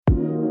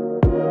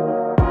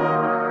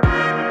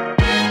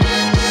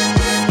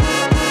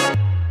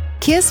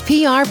KISS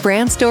PR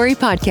Brand Story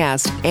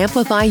Podcast.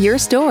 Amplify your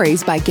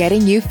stories by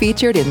getting you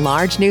featured in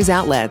large news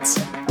outlets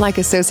like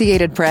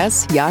Associated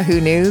Press,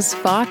 Yahoo News,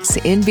 Fox,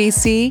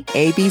 NBC,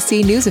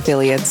 ABC News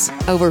affiliates,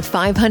 over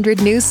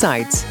 500 news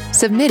sites,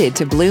 submitted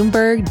to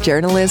Bloomberg,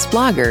 journalists,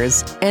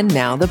 bloggers, and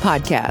now the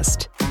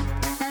podcast.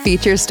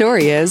 Feature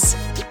story is...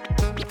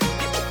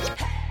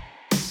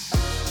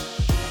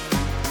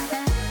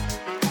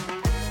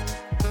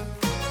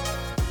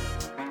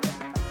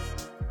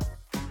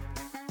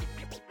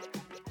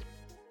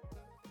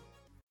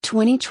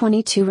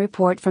 ...2022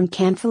 report from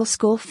Camfil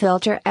school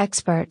filter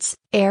experts,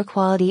 air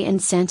quality in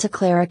Santa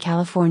Clara,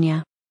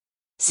 California.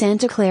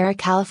 Santa Clara,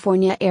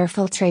 California air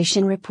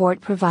filtration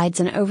report provides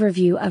an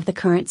overview of the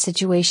current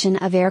situation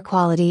of air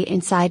quality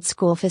inside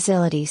school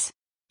facilities.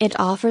 It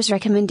offers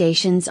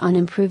recommendations on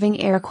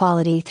improving air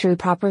quality through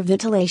proper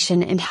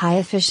ventilation and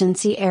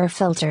high-efficiency air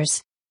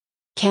filters.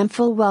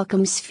 Camfil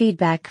welcomes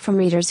feedback from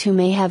readers who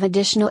may have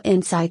additional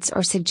insights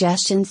or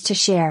suggestions to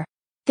share.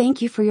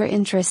 Thank you for your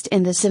interest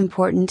in this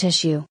important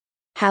issue.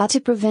 How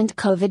to prevent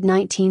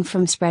COVID-19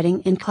 from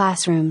spreading in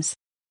classrooms.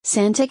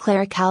 Santa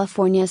Clara,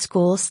 California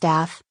school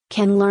staff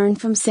can learn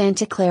from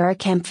Santa Clara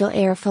Camfil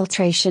air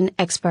filtration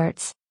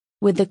experts.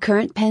 With the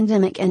current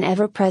pandemic and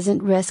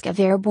ever-present risk of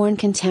airborne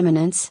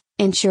contaminants,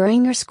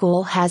 ensuring your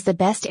school has the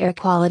best air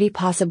quality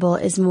possible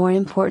is more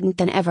important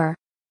than ever.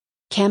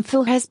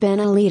 Camfil has been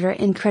a leader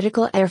in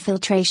critical air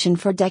filtration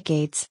for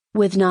decades,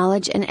 with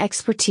knowledge and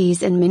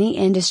expertise in many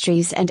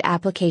industries and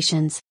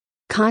applications.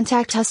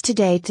 Contact us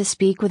today to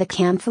speak with a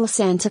Camfil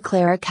Santa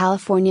Clara,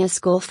 California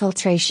school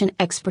filtration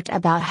expert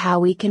about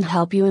how we can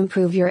help you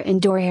improve your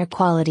indoor air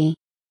quality.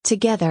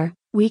 Together,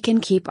 we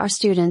can keep our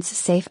students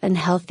safe and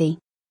healthy.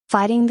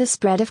 Fighting the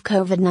spread of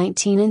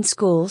COVID-19 in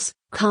schools,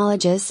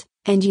 colleges,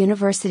 and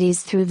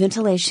universities through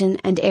ventilation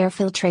and air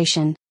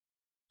filtration.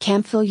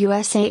 Camfil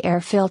USA Air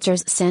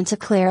Filters Santa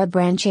Clara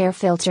Branch Air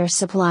Filter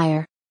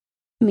Supplier.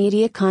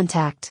 Media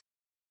contact: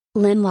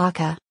 Lynn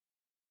Laka.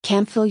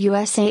 Camfil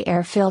USA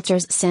Air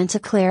Filters Santa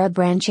Clara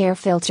Branch Air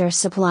Filter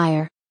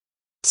Supplier.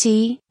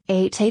 T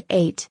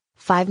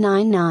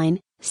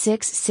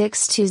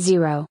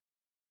 888-599-6620.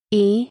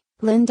 E.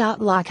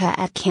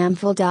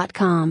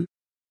 lynn.laka@camfil.com.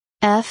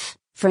 F.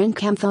 Friend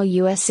Camfil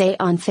USA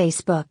on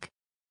Facebook.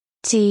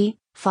 T.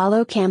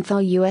 Follow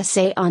Camfil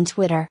USA on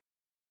Twitter.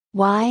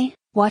 Y.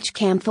 Watch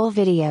Camfil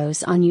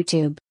videos on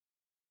YouTube.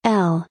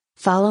 L.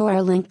 Follow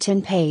our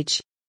LinkedIn page.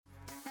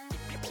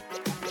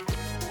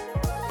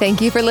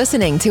 Thank you for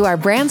listening to our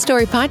Brand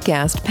Story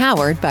podcast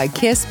powered by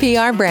KISS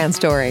PR Brand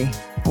Story.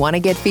 Want to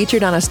get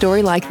featured on a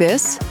story like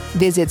this?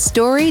 Visit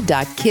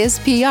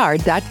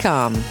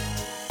story.kisspr.com.